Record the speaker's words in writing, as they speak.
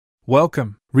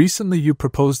Welcome. Recently you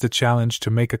proposed a challenge to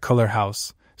make a color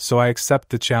house, so I accept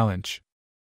the challenge.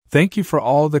 Thank you for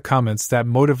all the comments that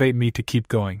motivate me to keep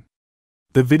going.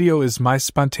 The video is my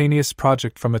spontaneous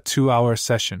project from a 2-hour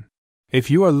session. If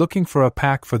you are looking for a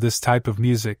pack for this type of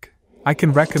music, I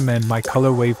can recommend my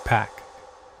Color Wave pack,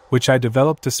 which I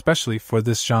developed especially for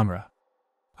this genre.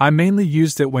 I mainly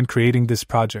used it when creating this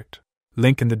project,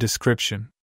 link in the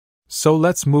description. So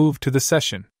let's move to the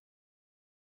session.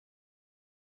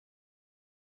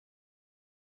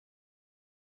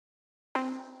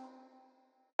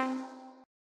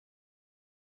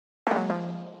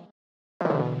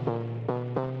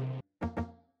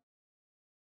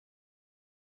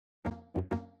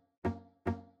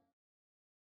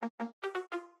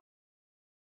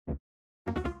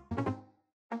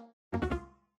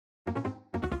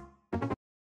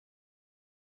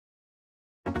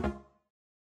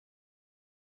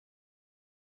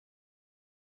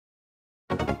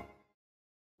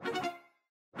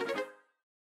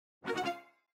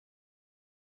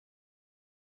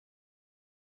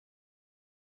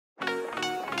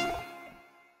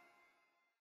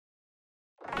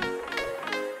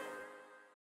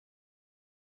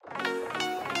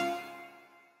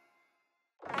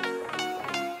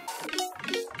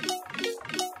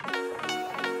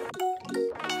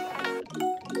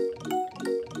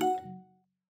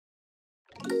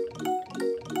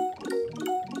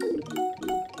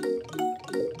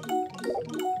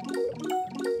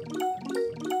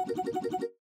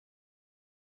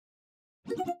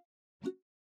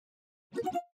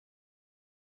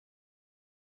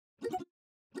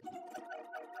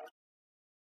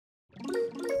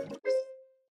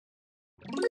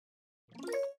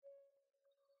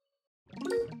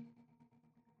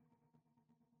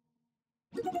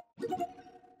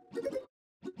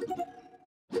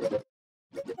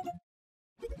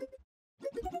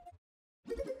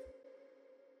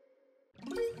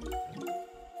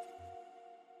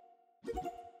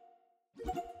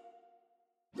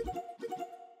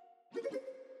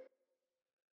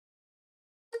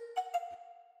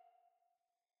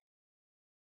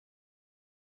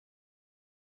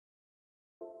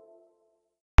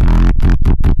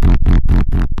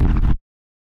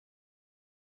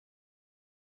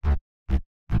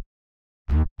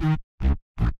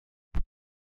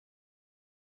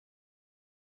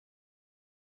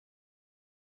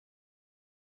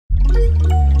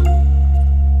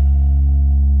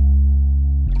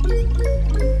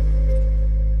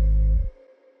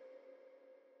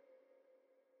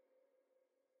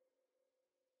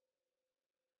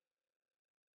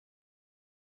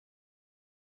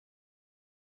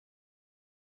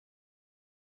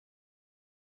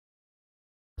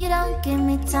 You don't give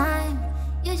me time,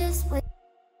 you just wait.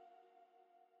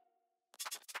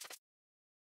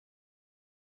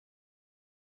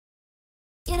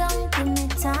 You don't give me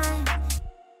time.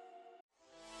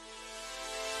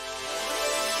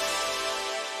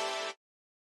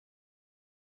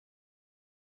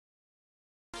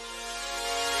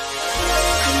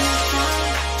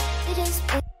 You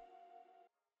just wait.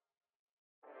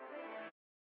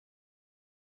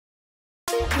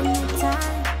 Give me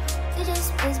time. You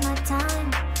just waste my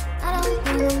time. I don't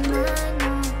really mind,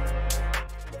 no.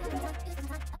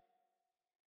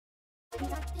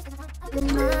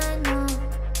 Mind, no.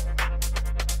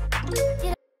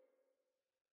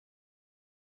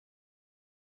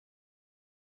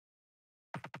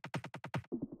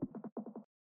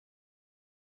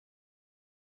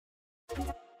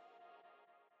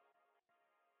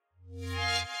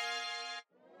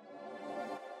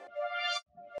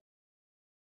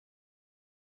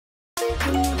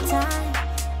 Give me time.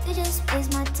 You just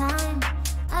waste my time.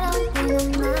 I don't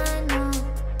really mind, no.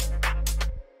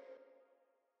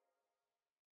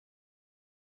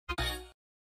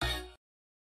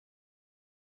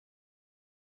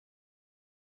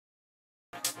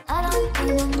 I don't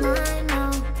really mind,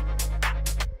 no.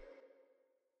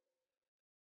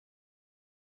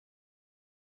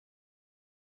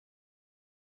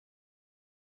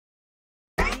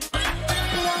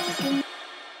 You don't give me.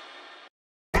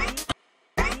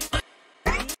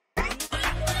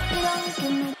 You don't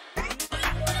give me.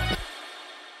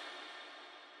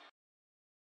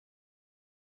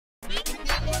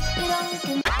 You don't give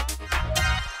me.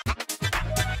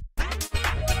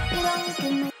 You don't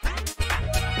give me.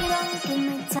 You don't give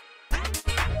me time.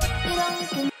 You don't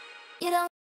give me. You don't.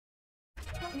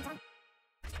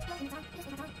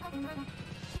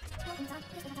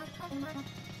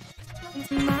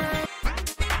 Mine.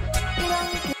 You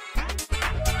don't give.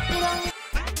 You don't.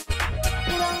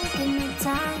 You don't give me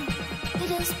time. You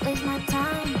just waste my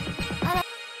time. I don't.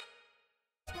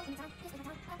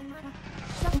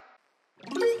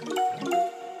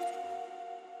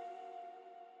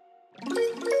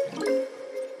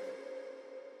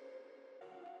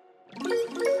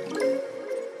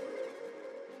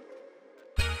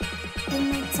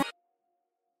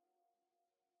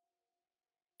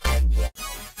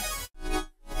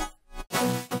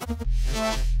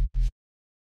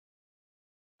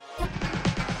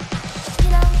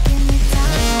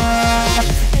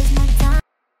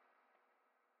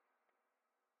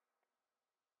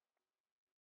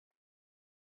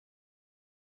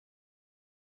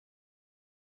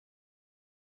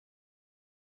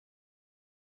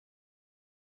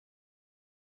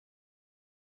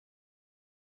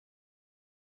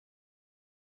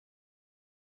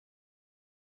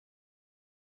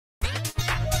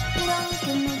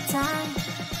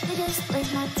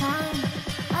 my time.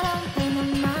 I don't pay no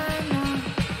mind, no.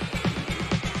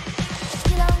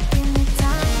 You don't give me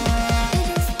time. You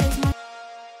just waste my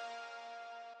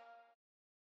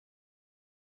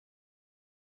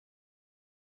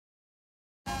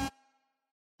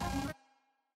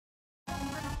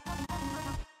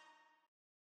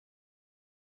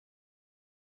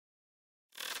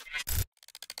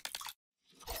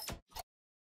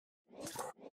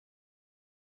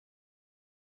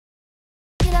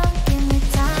You don't give me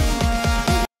time.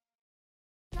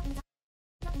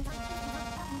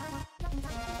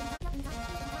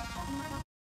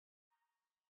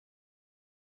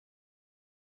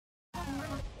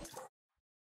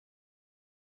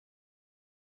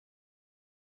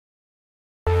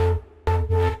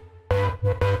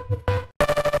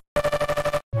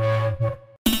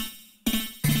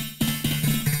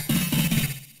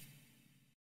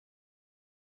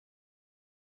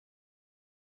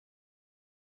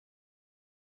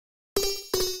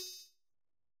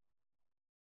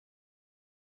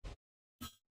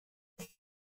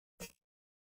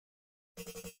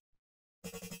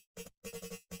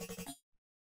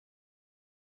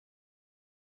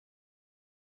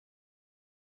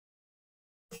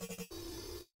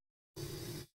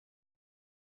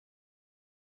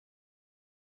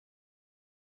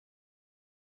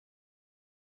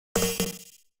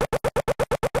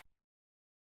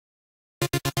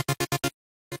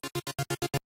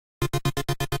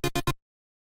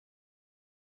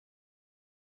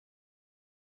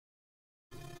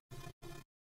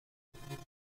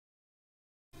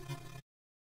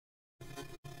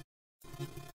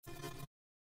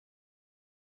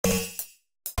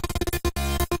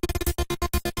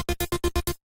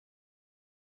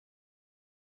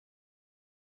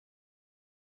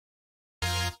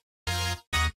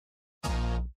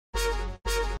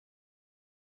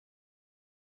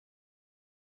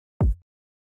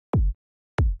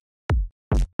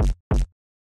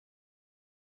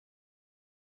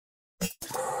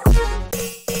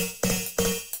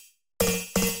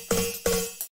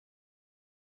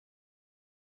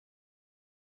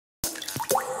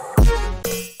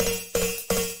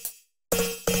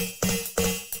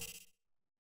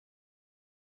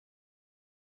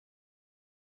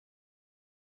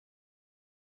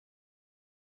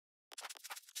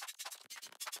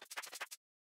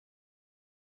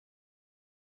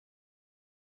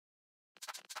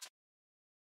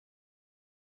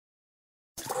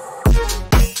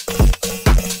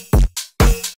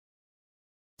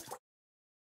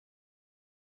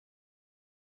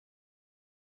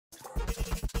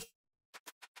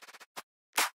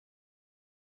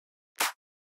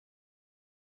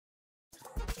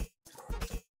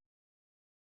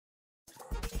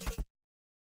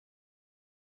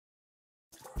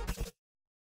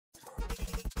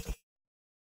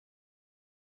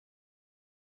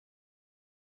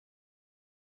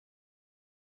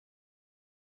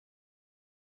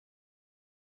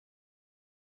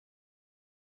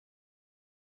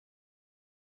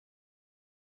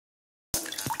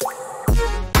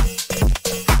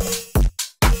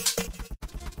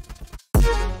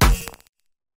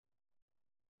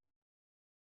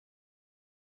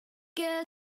 Get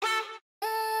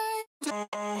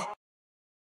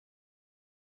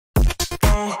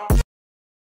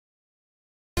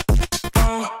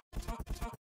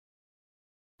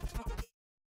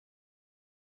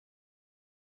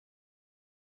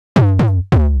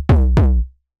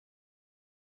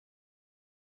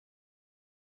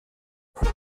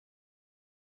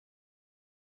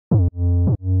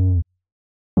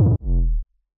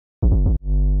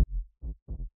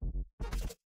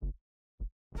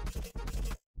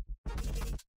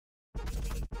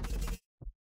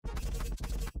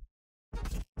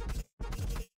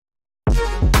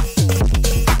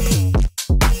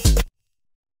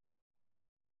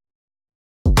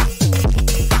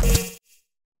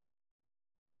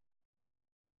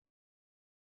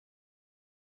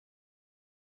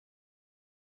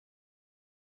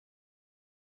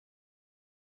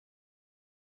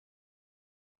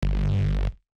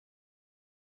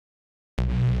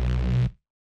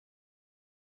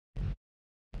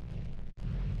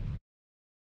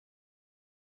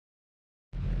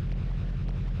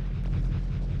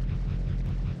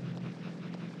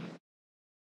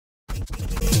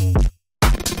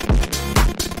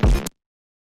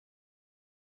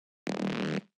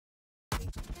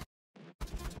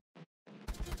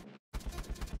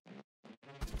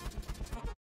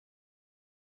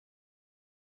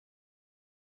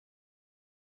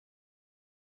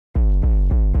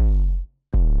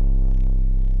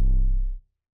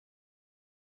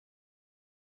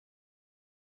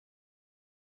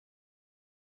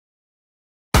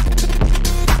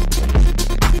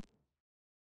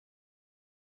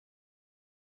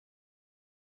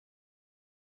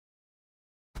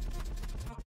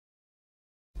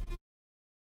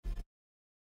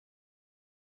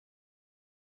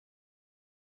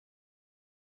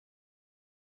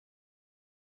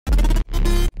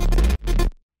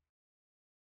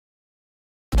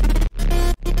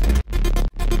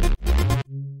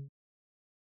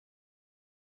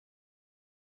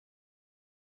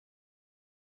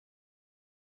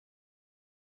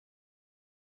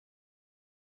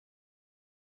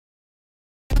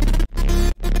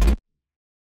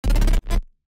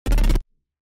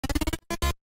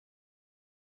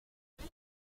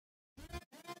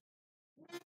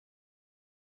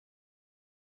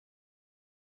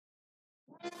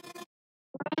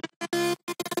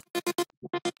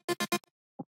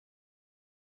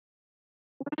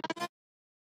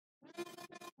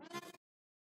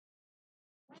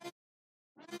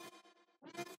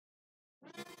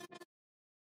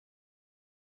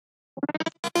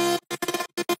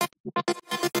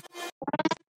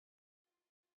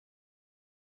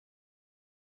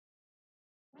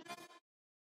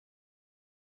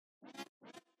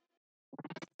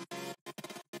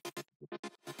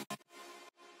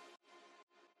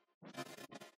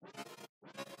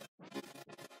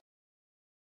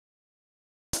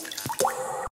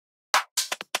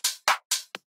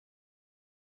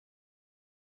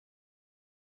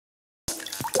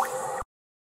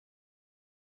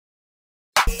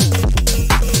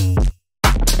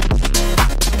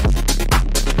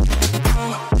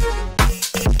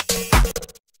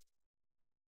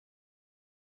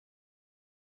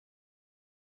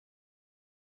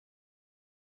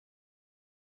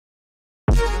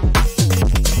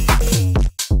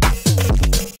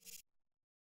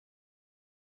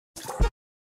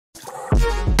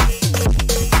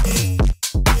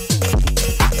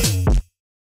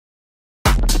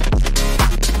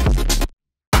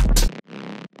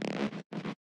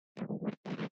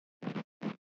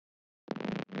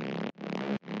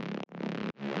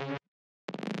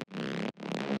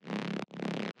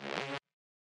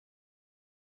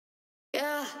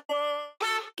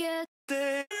Get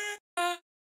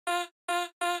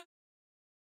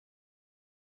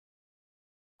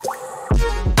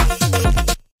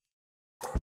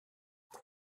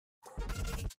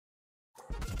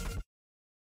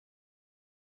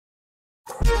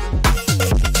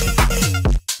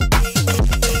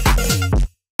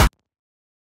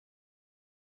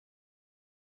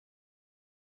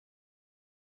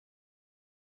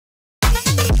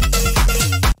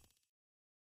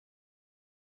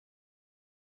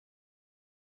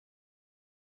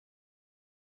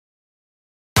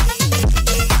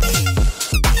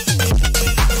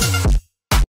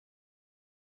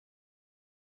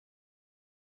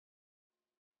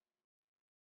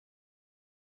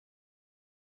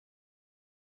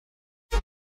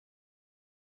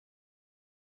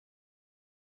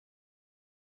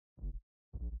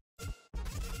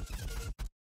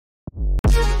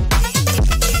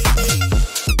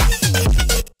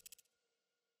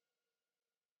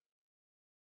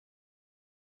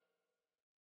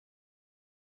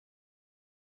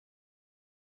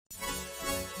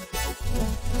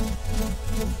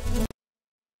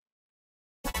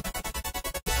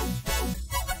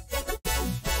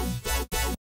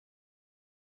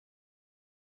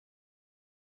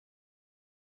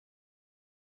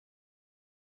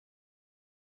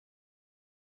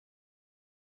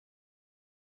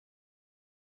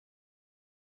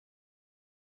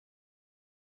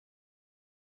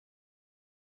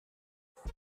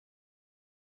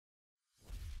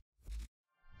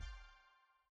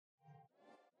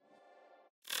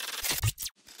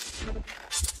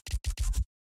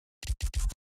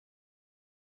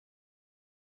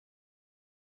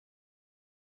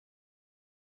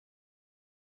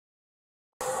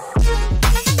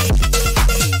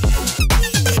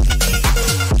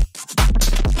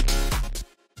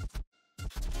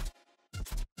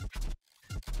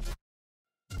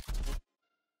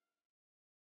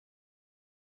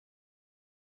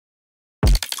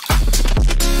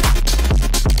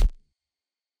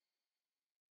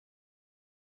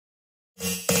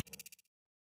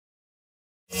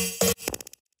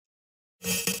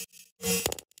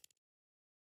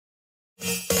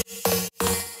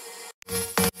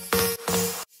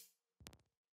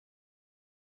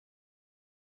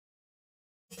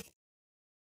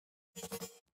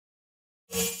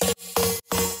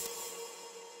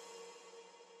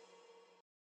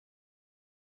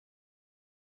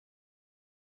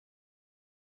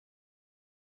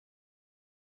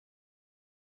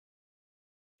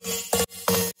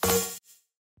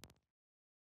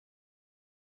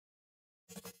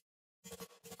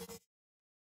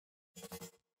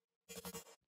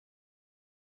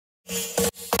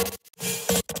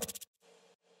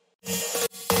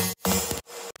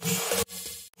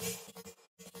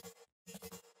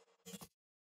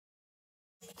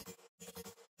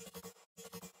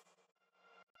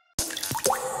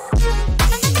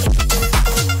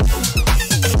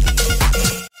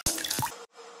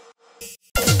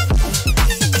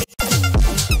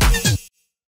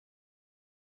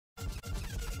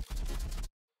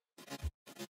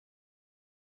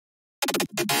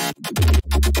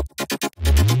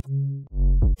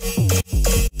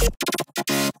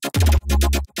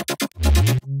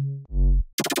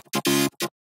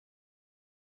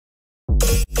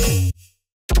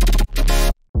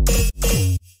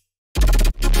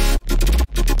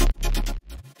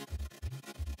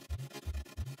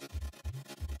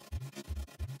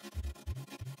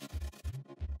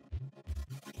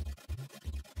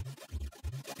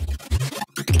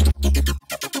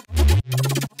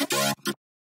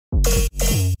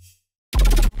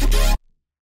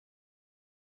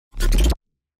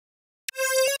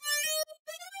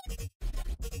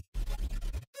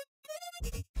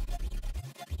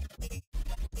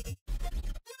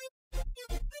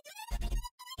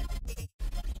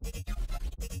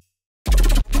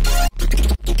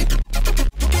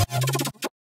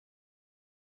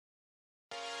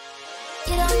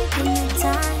You don't give me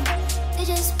time, you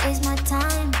just waste my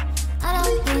time. I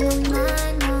don't pay no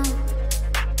mind, no.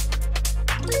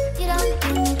 You don't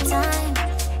give me time,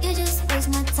 you just waste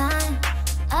my time.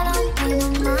 I don't pay no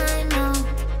mind, no.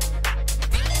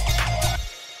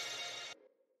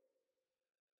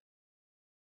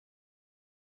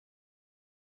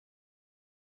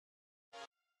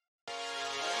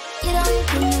 You don't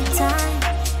give me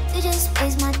time, you just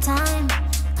waste my time.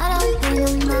 I don't pay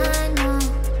no mind, no.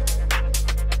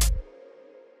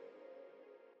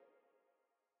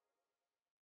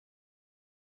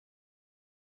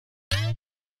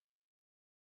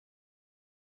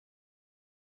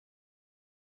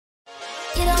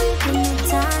 You don't give me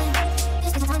time,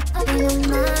 just I pay no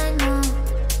mind, no.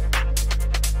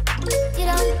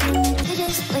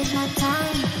 just waste my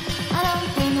time. I don't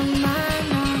pay no mind,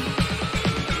 no.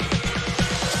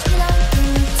 You don't give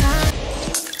me time.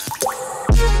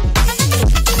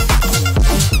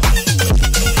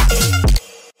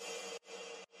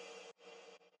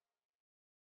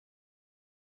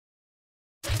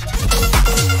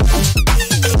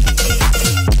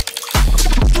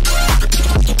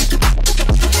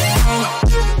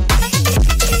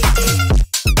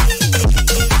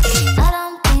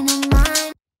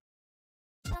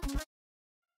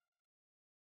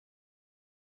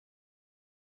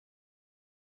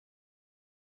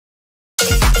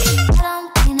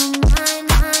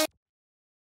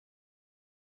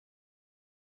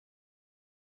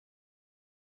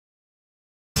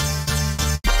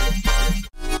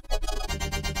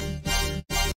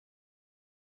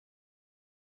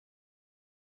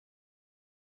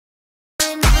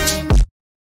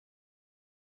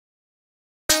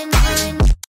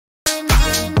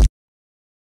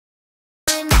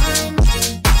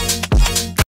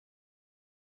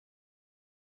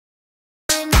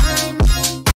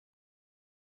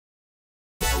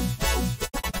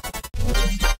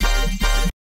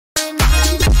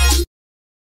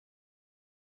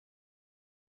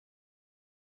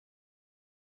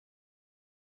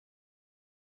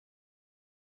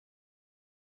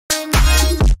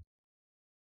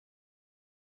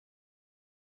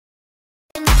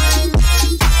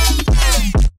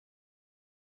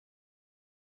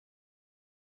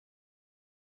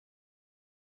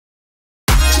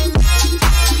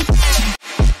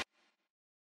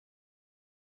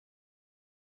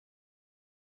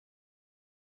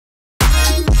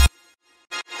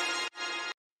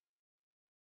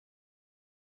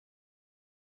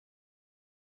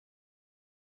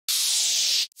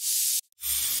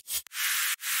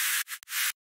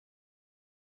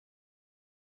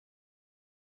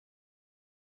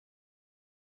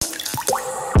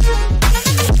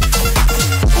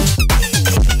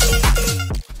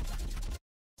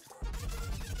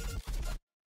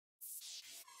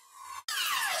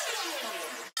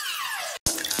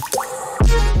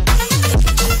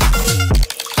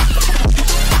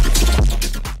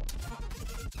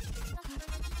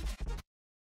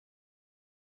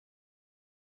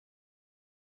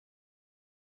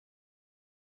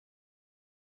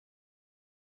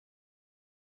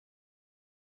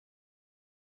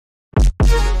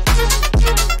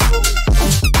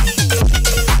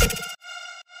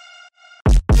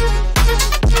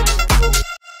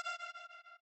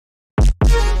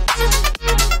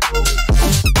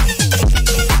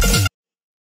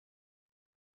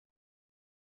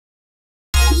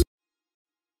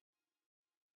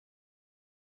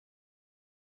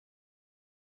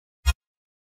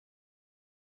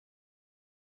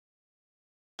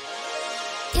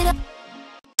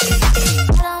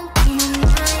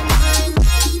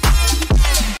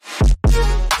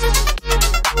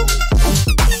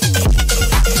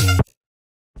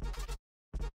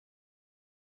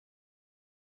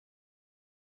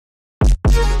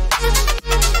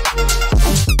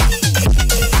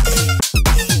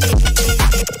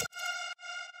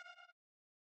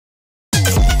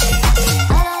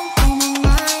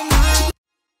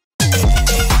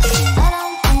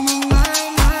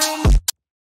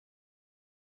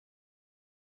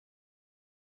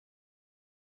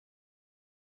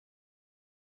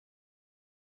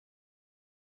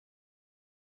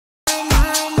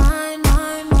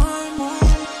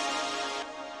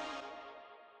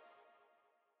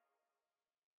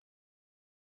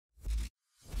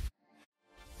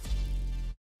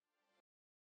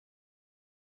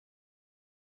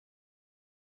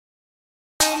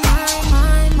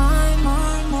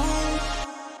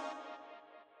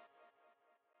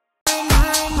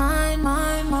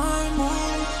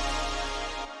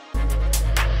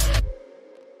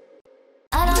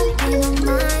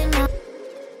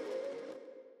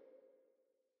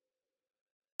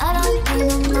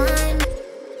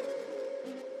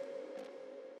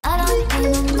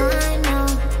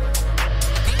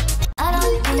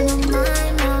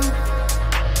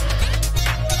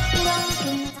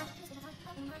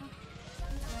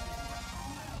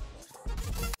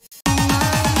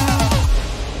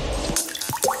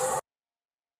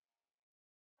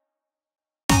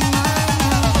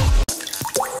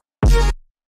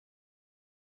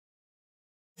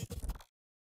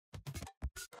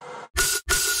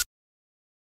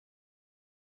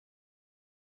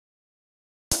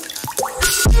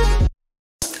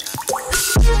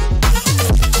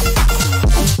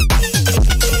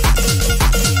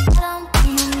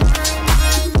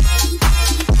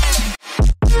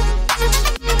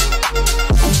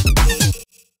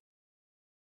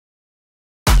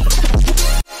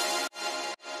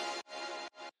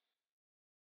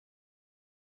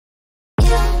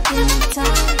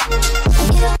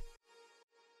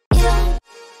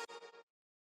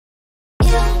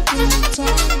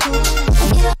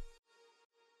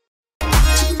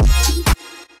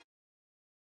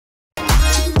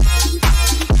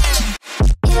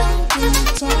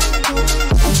 You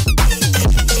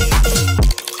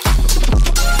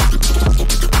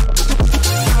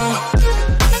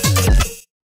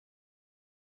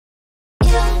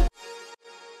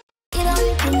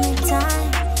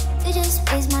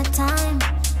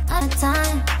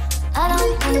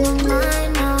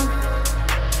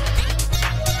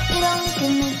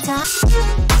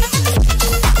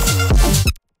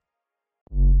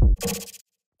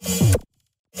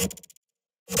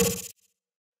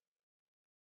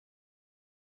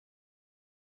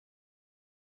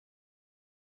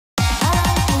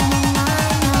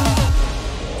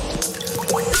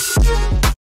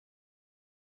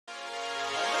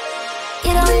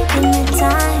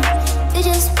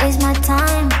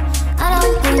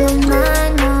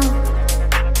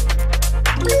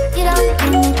don't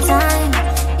give me time,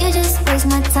 you just waste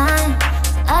my time.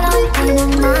 I don't pay no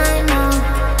mind.